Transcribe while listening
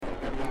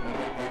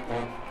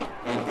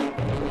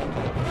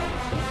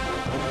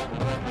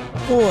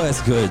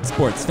What's good,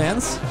 sports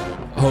fans?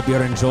 I hope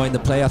you're enjoying the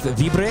playoff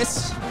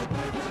Vibres.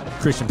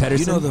 Christian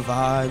Pedersen. You know the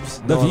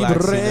vibes. The Noah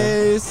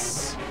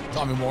Vibres.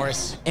 Tommy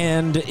Morris.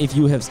 And if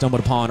you have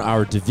stumbled upon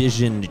our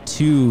Division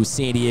II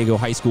San Diego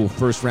High School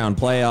first round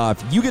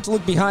playoff, you get to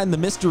look behind the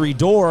mystery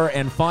door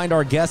and find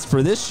our guest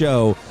for this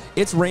show.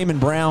 It's Raymond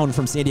Brown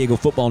from San Diego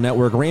Football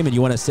Network. Raymond,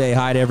 you want to say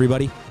hi to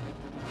everybody?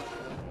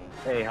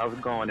 Hey, how's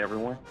it going,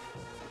 everyone?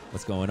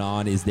 What's going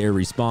on is their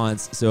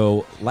response.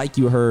 So, like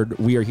you heard,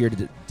 we are here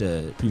to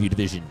preview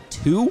Division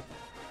II.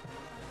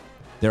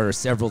 There are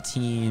several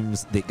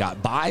teams that got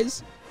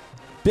buys.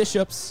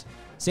 Bishops,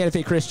 Santa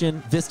Fe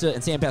Christian, Vista,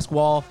 and San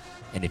Pasqual.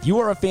 And if you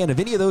are a fan of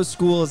any of those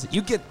schools,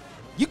 you get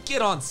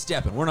on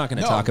stepping. We're not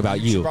going to talk about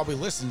you. you. Should probably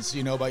listen so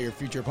you know about your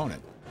future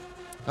opponent.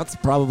 That's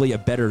probably a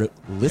better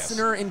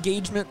listener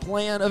engagement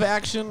plan of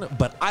action,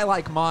 but I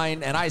like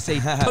mine, and I say,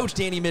 Coach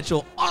Danny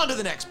Mitchell, on to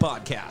the next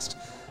podcast.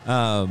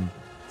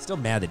 Still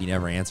mad that he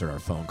never answered our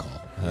phone call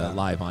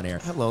live on air.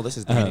 Hello, this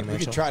is Danny Mitchell.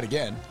 We could try it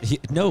again.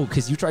 No,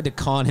 because you tried to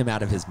con him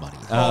out of his money.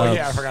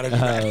 I forgot to do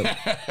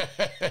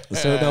that.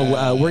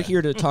 So we're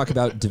here to talk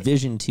about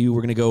Division II. We're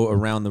going to go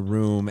around the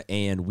room,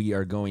 and we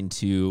are going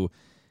to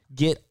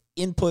get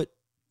input,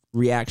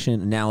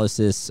 reaction,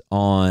 analysis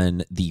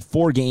on the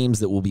 4 games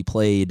that will be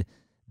played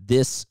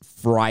this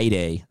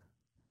Friday.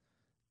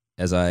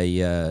 As I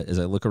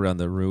look around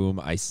the room,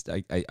 I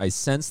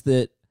sense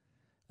that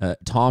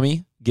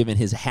Tommy, given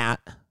his hat,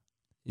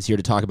 is here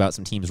to talk about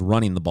some teams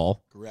running the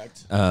ball.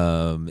 Correct.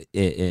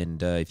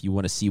 If you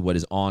want to see what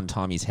is on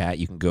Tommy's hat,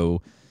 you can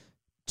go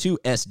to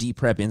SD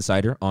Prep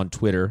Insider on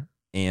Twitter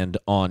and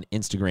on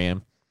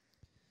Instagram.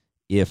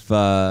 If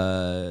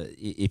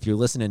you're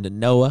listening to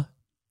Noah,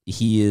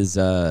 he is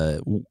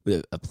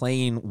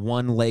playing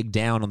one leg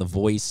down on the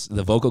voice.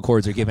 The vocal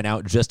cords are giving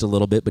out just a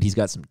little bit, but he's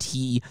got some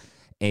tea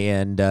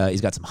and he's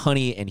got some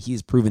honey, and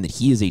he's proven that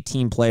he is a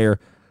team player.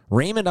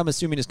 Raymond, I'm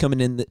assuming, is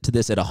coming into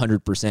this at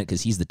 100%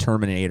 because he's the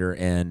Terminator,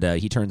 and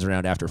he turns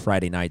around after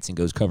Friday nights and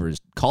goes covers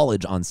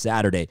college on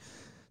Saturday.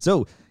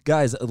 So,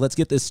 guys, let's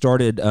get this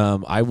started.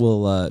 I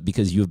will,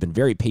 because you have been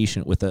very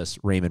patient with us,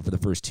 Raymond, for the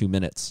first 2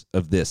 minutes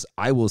of this,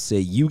 I will say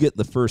you get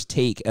the first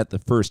take at the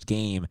first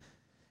game,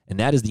 and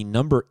that is the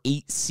number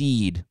 8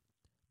 seed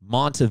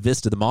Monta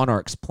Vista, the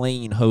Monarchs,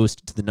 playing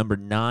host to the number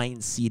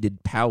 9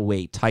 seeded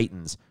Poway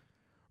Titans.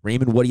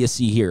 Raymond, what do you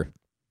see here?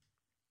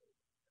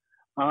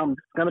 It's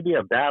going to be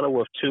a battle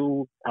of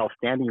 2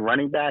 outstanding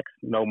running backs.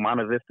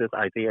 Monta Vista's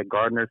Isaiah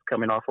Gardner's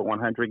coming off a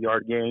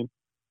 100-yard game.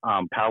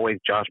 Poway's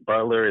Josh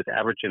Butler is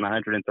averaging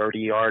 130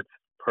 yards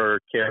per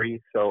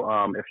carry. So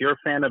if you're a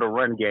fan of the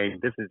run game,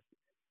 this is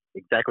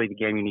exactly the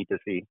game you need to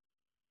see.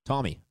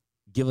 Tommy,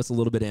 give us a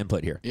little bit of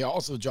input here. Yeah,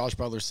 also Josh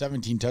Butler,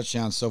 17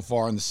 touchdowns so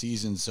far in the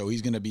season, so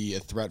he's going to be a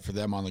threat for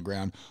them on the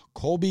ground.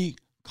 Colby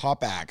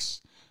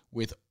Kopax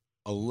with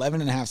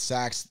 11.5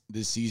 sacks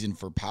this season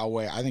for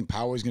Poway. I think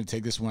Poway is going to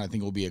take this one. I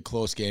think it will be a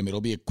close game. It'll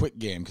be a quick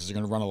game because they're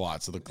going to run a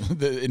lot. So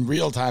in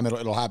real time,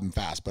 it'll happen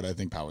fast. But I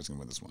think Poway's going to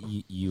win this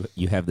one.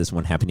 You have this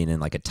one happening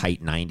in like a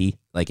tight 90.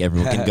 Like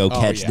everyone can go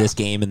catch this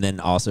game and then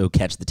also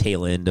catch the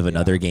tail end of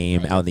another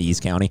game out in the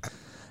East County.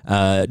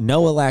 Noah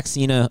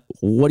Laxina,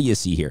 what do you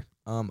see here?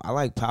 I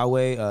like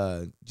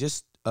Poway.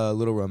 Just a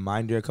little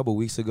reminder. A couple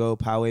weeks ago,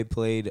 Poway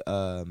played.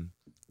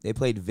 They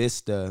played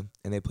Vista,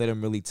 and they played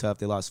them really tough.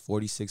 They lost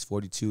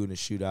 46-42 in a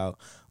shootout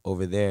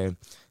over there.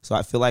 So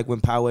I feel like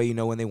when Poway,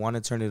 when they want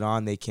to turn it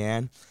on, they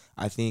can.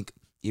 I think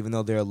even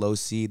though they're a low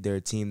seed, they're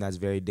a team that's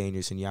very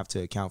dangerous, and you have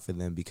to account for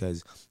them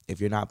because if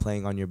you're not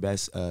playing on your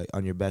best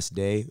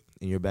day,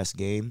 in your best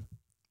game,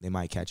 they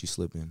might catch you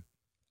slipping.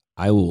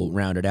 I will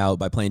round it out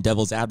by playing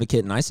devil's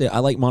advocate, and I say I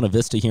like Monta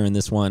Vista here in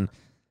this one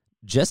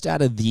just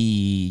out of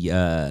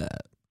the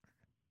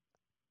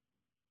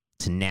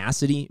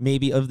tenacity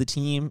maybe of the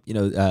team,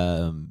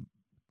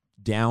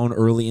 down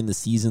early in the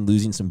season,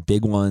 losing some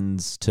big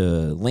ones to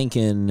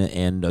Lincoln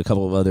and a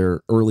couple of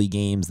other early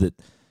games that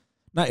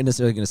not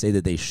necessarily going to say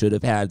that they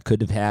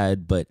could have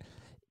had, but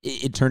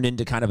it turned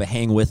into kind of a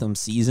hang with them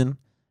season.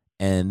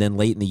 And then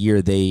late in the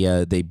year,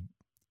 they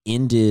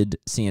ended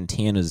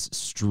Santana's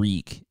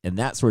streak. And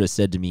that sort of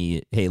said to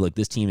me, hey, look,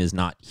 this team is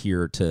not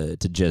here to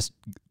just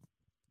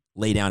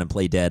lay down and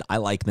play dead. I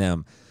like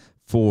them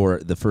for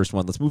the first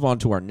one. Let's move on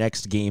to our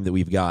next game that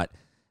we've got,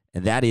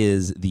 and that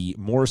is the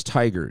Morris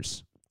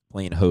Tigers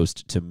playing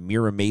host to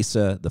Mira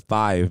Mesa, the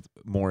 5,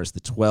 Morris, the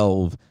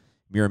 12,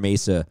 Mira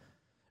Mesa.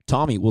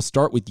 Tommy, we'll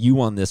start with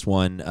you on this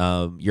one.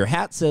 Your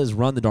hat says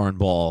run the darn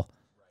ball.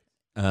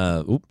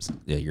 Oops.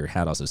 Yeah, your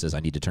hat also says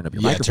I need to turn up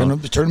your microphone.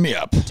 Turn me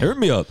up. Turn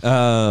me up.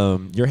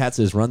 Your hat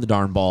says run the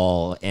darn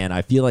ball, and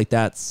I feel like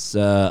that's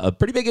a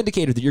pretty big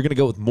indicator that you're going to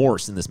go with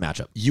Morse in this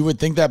matchup. You would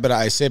think that, but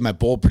I saved my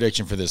bold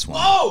prediction for this one.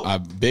 Oh! A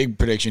big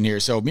prediction here.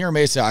 So Mira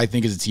Mesa, I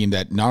think, is a team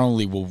that not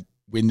only will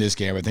win this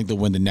game, I think they'll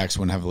win the next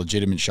one, have a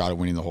legitimate shot at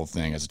winning the whole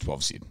thing as a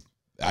 12 seed.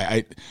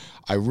 I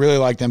really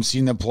like them,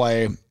 seeing them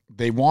play.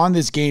 They won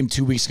this game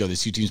 2 weeks ago.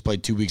 These 2 teams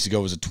played 2 weeks ago.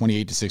 It was a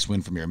 28-6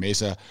 win for Mira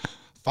Mesa.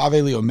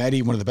 Fave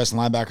Leometti, one of the best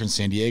linebackers in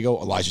San Diego.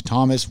 Elijah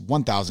Thomas,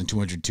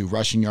 1,202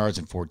 rushing yards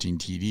and 14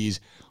 TDs.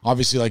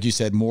 Obviously, like you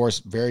said, Morris,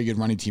 very good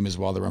running team as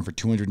well. They run for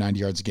 290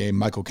 yards a game.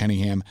 Michael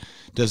Cunningham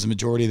does the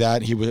majority of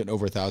that. He was at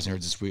over 1,000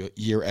 yards this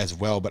year as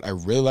well. But I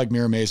really like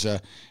Mira Mesa.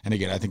 And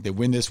again, I think they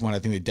win this one. I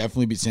think they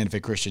definitely beat Santa Fe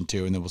Christian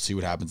too. And then we'll see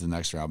what happens in the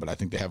next round. But I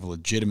think they have a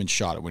legitimate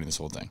shot at winning this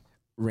whole thing.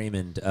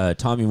 Raymond,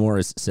 Tommy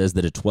Morris says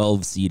that a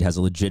 12 seed has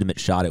a legitimate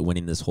shot at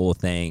winning this whole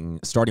thing.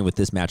 Starting with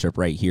this matchup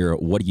right here,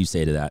 what do you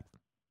say to that?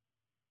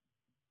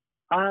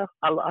 I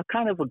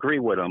kind of agree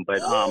with him,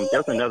 but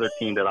there's another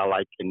team that I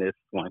like in this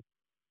one.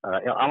 I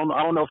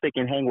don't know if they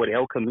can hang with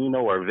El Camino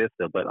or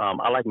Vista, but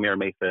I like Mira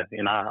Mesa,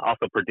 and I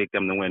also predict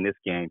them to win this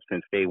game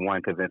since they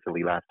won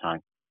convincingly last time.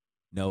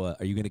 Noah,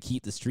 are you going to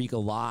keep the streak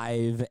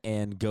alive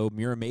and go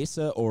Mira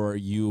Mesa, or are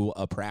you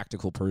a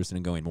practical person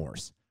and going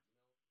Morris?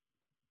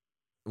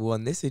 Well,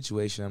 in this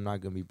situation, I'm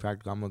not going to be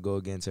practical. I'm going to go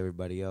against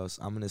everybody else.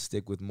 I'm going to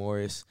stick with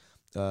Morris.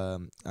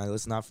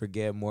 Let's not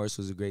forget Morris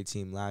was a great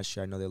team last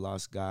year. I know they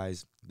lost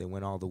guys. They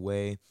went all the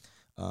way.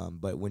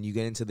 But when you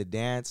get into the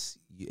dance,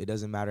 it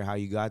doesn't matter how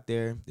you got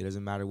there. It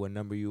doesn't matter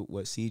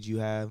what seed you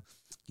have.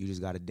 You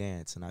just got to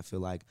dance. And I feel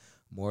like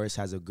Morris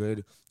has a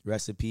good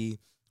recipe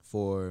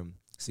for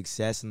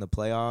success in the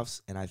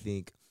playoffs. And I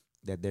think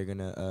that they're going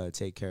to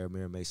take care of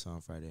Mira Mesa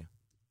on Friday.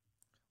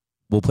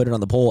 We'll put it on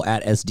the poll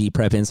at SD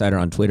Prep Insider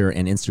on Twitter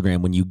and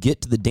Instagram. When you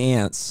get to the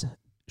dance,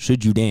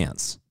 should you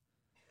dance?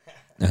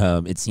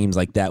 It seems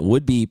like that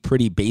would be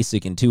pretty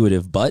basic,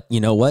 intuitive, but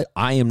you know what?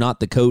 I am not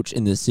the coach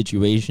in this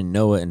situation.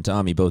 Noah and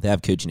Tommy both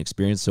have coaching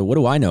experience, so what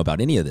do I know about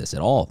any of this at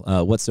all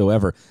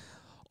whatsoever?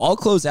 I'll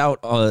close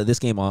out this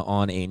game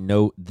on a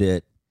note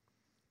that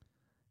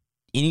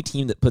any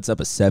team that puts up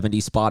a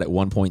 70 spot at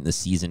one point in the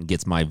season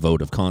gets my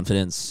vote of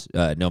confidence,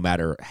 no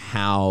matter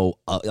how,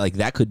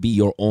 that could be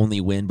your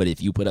only win, but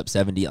if you put up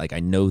 70, I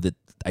know that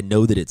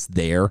it's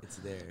there. It's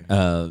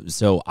there.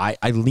 So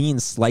I lean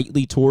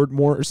slightly toward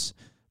Morris.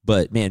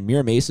 But, man,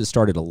 Mira Mesa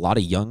started a lot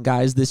of young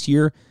guys this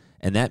year,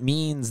 and that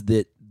means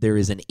that there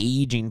is an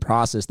aging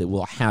process that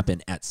will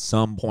happen at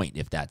some point.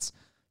 If that's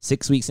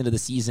 6 weeks into the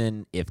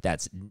season, if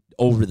that's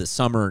over the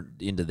summer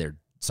into their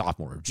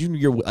sophomore or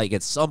junior year,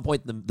 at some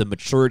point the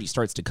maturity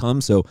starts to come.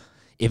 So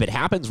if it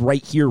happens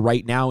right here,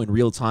 right now in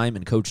real time,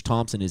 and Coach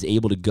Thompson is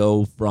able to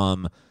go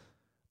from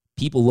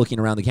people looking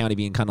around the county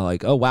being kind of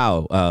like, oh,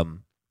 wow,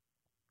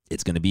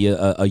 it's going to be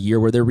a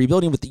year where they're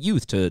rebuilding with the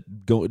youth to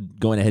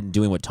going ahead and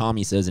doing what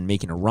Tommy says and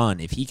making a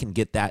run. If he can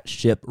get that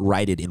ship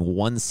righted in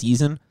one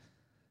season,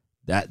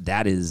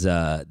 that is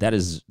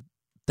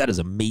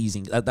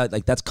amazing.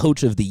 That's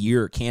Coach of the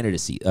Year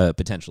candidacy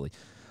potentially.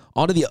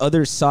 On to the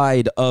other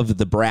side of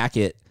the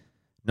bracket,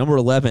 number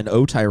 11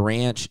 Otay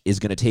Ranch is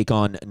going to take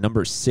on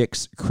number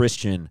 6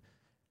 Christian.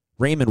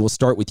 Raymond, we'll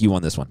start with you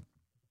on this one.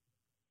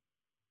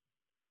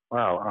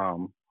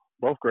 Wow,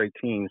 both great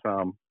teams.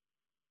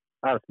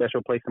 I have a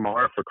special place in my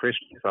heart for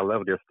Christians. I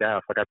love their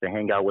staff. I got to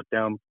hang out with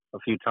them a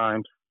few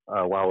times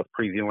while I was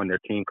previewing their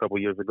team a couple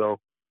years ago.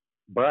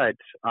 But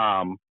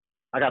I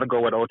got to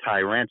go with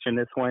Otay Ranch in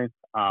this one.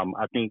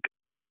 I think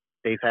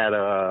they've had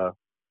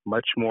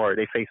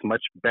they face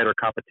much better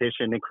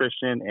competition than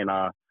Christian, and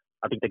I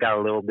think they got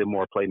a little bit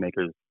more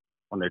playmakers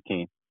on their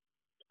team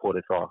to pull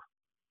this off.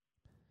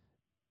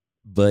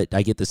 But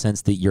I get the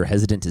sense that you're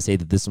hesitant to say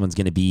that this one's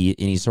going to be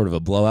any sort of a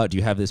blowout. Do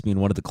you have this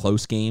being one of the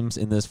close games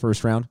in this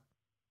first round?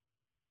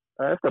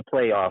 It's a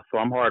playoff, so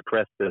I'm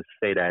hard-pressed to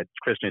say that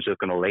Christian's just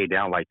going to lay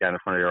down like that in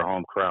front of their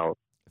home crowd.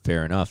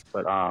 Fair enough.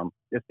 But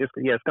it's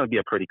going to be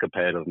a pretty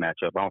competitive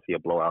matchup. I don't see a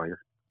blowout here.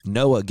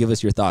 Noah, give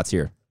us your thoughts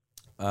here.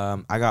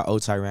 I got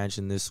Otay Ranch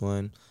in this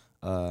one.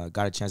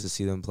 Got a chance to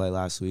see them play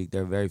last week.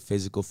 They're a very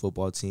physical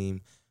football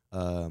team.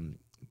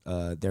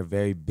 They're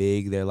very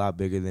big. They're a lot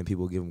bigger than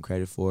people give them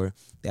credit for.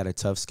 They had a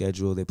tough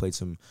schedule. They played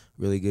some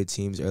really good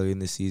teams early in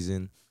the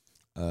season.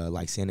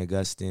 Like St.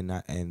 Augustine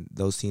and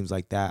those teams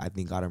like that, I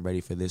think got them ready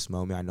for this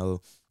moment. I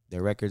know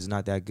their record's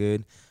not that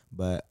good,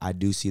 but I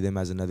do see them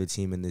as another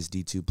team in this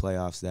D2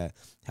 playoffs that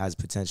has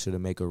potential to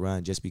make a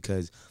run just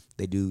because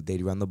they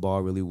run the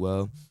ball really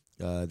well.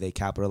 They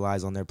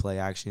capitalize on their play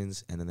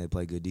actions, and then they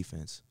play good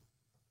defense.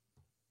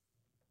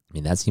 I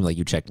mean, that seemed like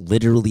you checked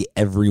literally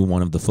every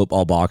one of the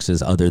football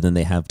boxes other than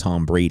they have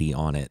Tom Brady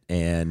on it,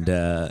 and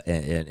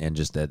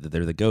just that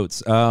they're the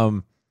GOATs.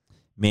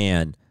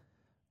 Man,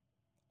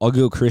 I'll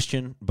go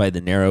Christian by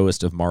the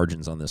narrowest of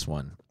margins on this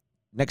one.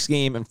 Next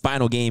game and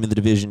final game in the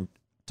division.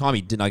 Tommy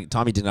did not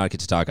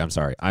get to talk. I'm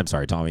sorry,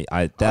 Tommy.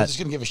 I was just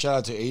going to give a shout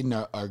out to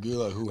Aiden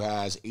Argula, who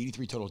has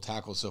 83 total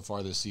tackles so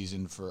far this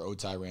season for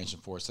Otay Ranch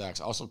and 4 sacks.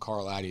 Also,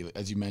 Carl Addy,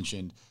 as you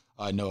mentioned,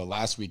 Noah,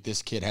 last week,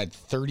 this kid had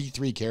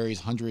 33 carries,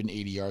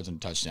 180 yards, and a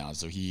touchdown.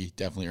 So he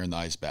definitely earned the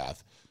ice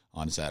bath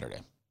on Saturday.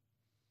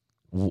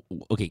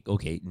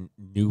 Okay.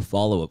 New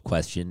follow-up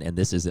question, and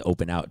this is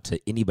open out to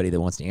anybody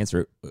that wants to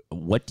answer it.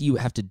 What do you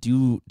have to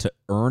do to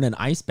earn an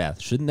ice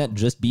bath? Shouldn't that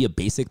just be a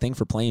basic thing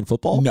for playing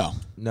football? No.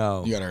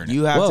 You gotta earn it.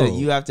 You have Whoa. to.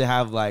 You have to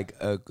have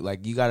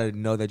you gotta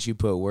know that you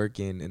put work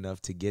in enough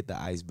to get the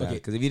ice bath. Okay.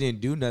 Because if you didn't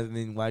do nothing,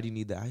 then why do you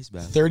need the ice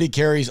bath? 30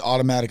 carries,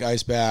 automatic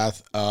ice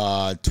bath.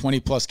 20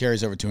 plus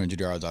carries over 200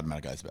 yards,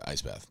 automatic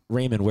ice bath.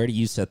 Raymond, where do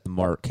you set the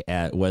mark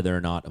at whether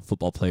or not a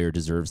football player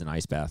deserves an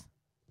ice bath?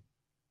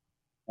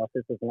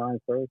 Offensive line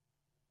first,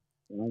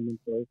 lineman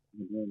first,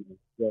 and then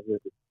whoever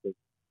is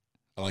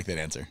I like that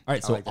answer. All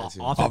right, so like that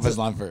too. Offensive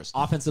line first.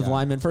 offensive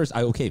lineman first.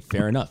 Okay,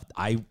 fair enough.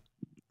 I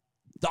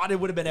thought it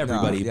would have been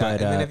everybody, No,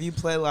 but and then if you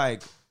play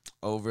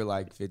over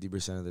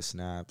 50% of the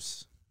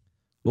snaps,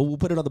 well, we'll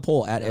put it on the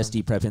poll at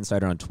SD Prep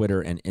Insider on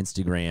Twitter and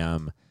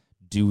Instagram.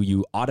 Do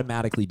you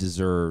automatically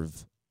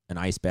deserve an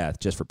ice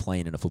bath just for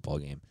playing in a football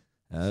game?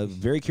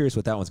 Very curious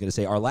what that one's going to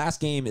say. Our last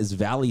game is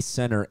Valley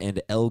Center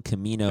and El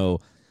Camino.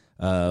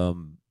 To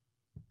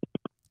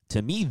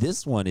me,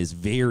 this one is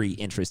very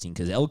interesting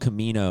because El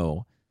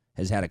Camino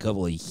has had a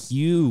couple of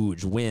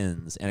huge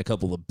wins and a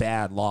couple of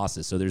bad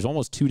losses. So there's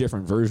almost two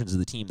different versions of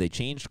the team. They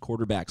changed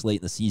quarterbacks late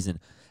in the season,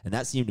 and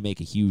that seemed to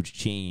make a huge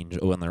change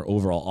on their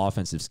overall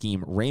offensive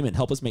scheme. Raymond,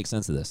 help us make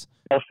sense of this.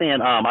 I was saying,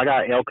 I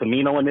got El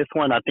Camino in this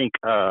one. I think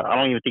I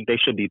don't even think they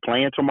should be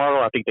playing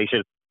tomorrow. I think they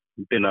should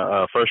have been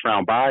a first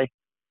round bye.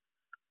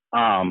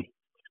 I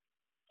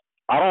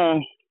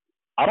don't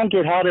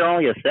get how they're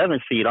only a 7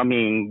 seed. I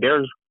mean,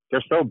 they're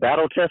so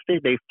battle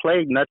tested. They've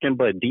played nothing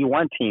but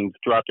D1 teams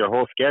throughout their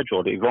whole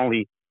schedule. They've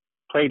only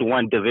played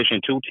one Division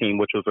II team,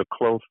 which was a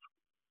close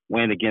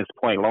win against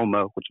Point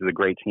Loma, which is a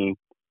great team.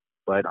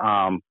 But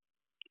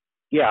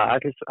yeah, I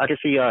can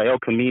see El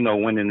Camino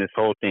winning this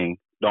whole thing.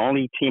 The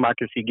only team I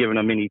can see giving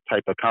them any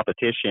type of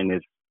competition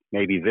is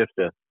maybe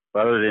Vista.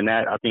 But other than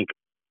that, I think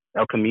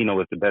El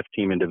Camino is the best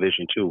team in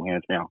Division II,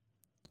 hands down.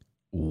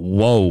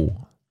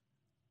 Whoa.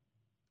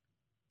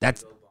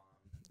 That's a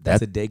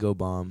Dago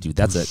bomb. dude,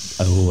 that's a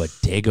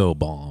Dago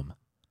bomb.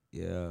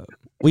 Yeah.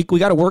 We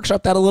got to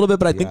workshop that a little bit,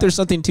 but I think there's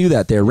something to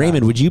that there.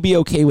 Raymond, would you be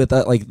okay with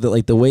that? Like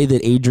the way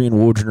that Adrian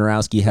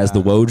Wojnarowski has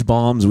the Woj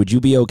bombs, would you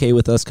be okay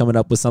with us coming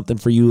up with something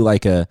for you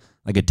like a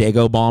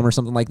Dago bomb or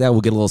something like that?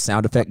 We'll get a little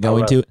sound effect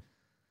going to it.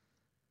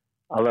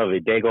 I love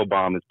it. Dago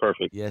bomb is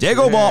perfect. Yes,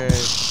 Dago bomb.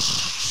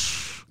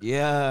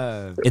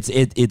 Yeah.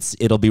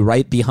 It'll be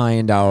right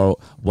behind our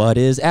 "What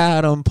is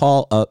Adam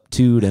Paul up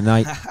to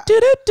tonight?"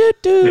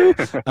 Do-do-do-do.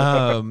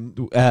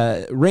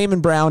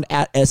 Raymond Brown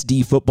at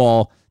SD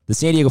Football, the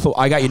San Diego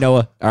Football. I got you,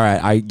 Noah. All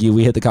right,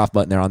 we hit the cough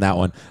button there on that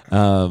one.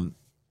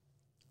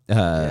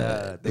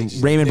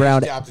 Raymond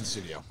Brown.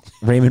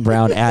 Raymond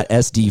Brown at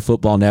SD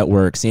Football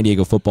Network, San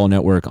Diego Football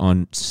Network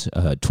on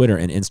Twitter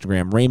and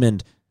Instagram.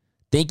 Raymond,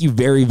 thank you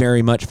very,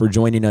 very much for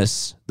joining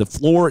us. The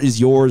floor is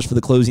yours for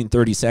the closing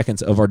 30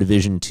 seconds of our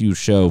Division II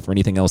show for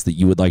anything else that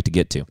you would like to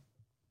get to.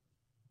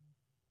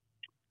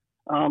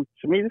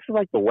 To me, this is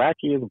like the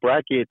wackiest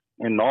bracket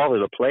in all of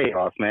the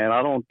playoffs, man.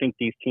 I don't think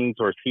these teams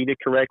are seeded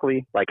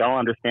correctly. Like, I don't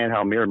understand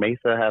how Mira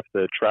Mesa has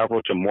to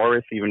travel to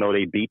Morris, even though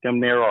they beat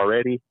them there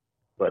already.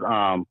 But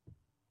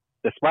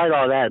despite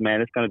all that,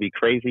 man, it's going to be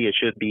crazy. It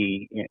should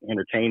be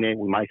entertaining.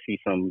 We might see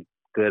some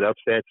good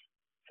upsets.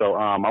 So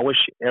I wish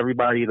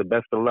everybody the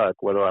best of luck,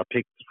 whether I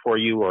pick for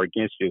you or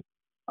against you.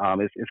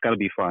 It's going to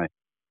be fun.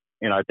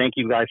 And I thank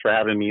you guys for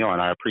having me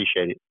on. I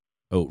appreciate it.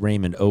 Oh,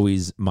 Raymond,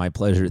 always my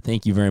pleasure.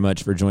 Thank you very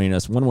much for joining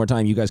us. One more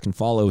time, you guys can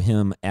follow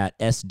him at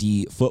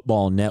SD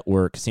Football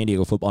Network, San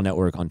Diego Football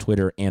Network on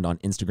Twitter and on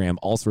Instagram.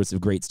 All sorts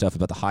of great stuff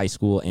about the high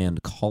school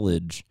and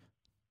college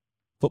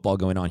football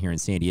going on here in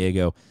San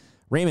Diego.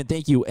 Raymond,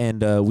 thank you,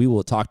 and we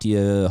will talk to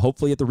you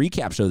hopefully at the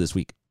recap show this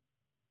week.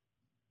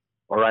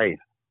 All right.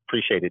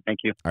 Appreciate it. Thank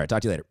you. All right,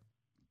 talk to you later.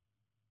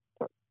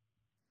 All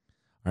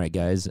right,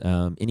 guys.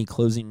 Any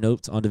closing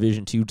notes on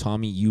Division II?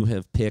 Tommy, you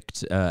have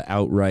picked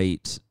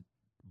outright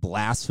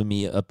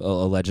blasphemy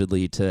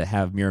allegedly to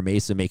have Mira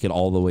Mesa make it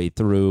all the way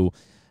through.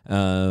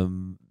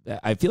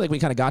 I feel like we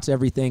kind of got to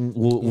everything.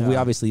 We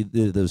obviously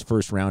those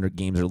first round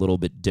games are a little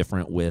bit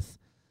different with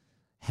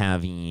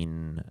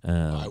having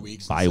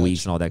bye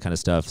weeks and all that kind of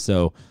stuff.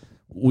 So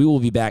we will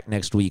be back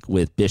next week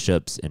with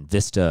Bishops and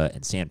Vista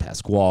and San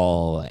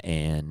Pasqual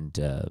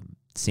and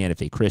Santa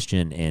Fe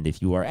Christian. And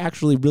if you are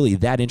actually really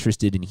that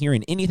interested in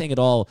hearing anything at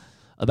all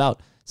about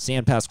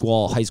San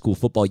Pasqual high school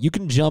football, you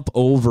can jump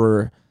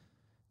over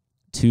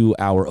to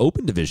our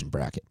open division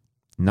bracket.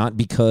 Not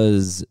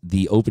because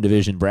the open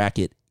division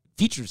bracket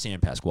features San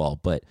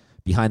Pasqual, but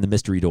behind the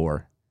mystery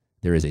door,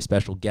 there is a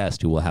special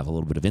guest who will have a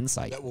little bit of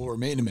insight. That will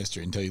remain a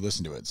mystery until you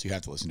listen to it, so you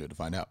have to listen to it to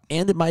find out.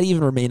 And it might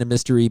even remain a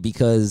mystery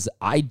because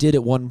I did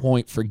at one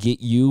point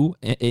forget you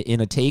in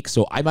a take,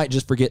 so I might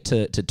just forget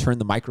to turn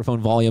the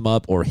microphone volume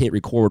up or hit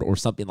record or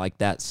something like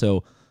that.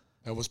 So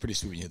that was pretty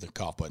sweet when you hit the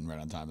cough button right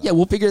on time. Yeah,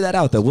 we'll figure that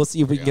out, though. We'll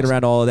see if we can get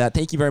around all of that.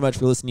 Thank you very much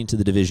for listening to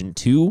the Division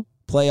II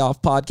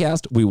Playoff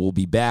Podcast. We will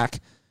be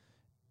back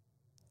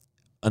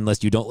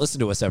unless you don't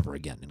listen to us ever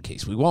again, in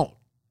case we won't.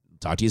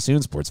 Talk to you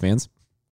soon, sports fans.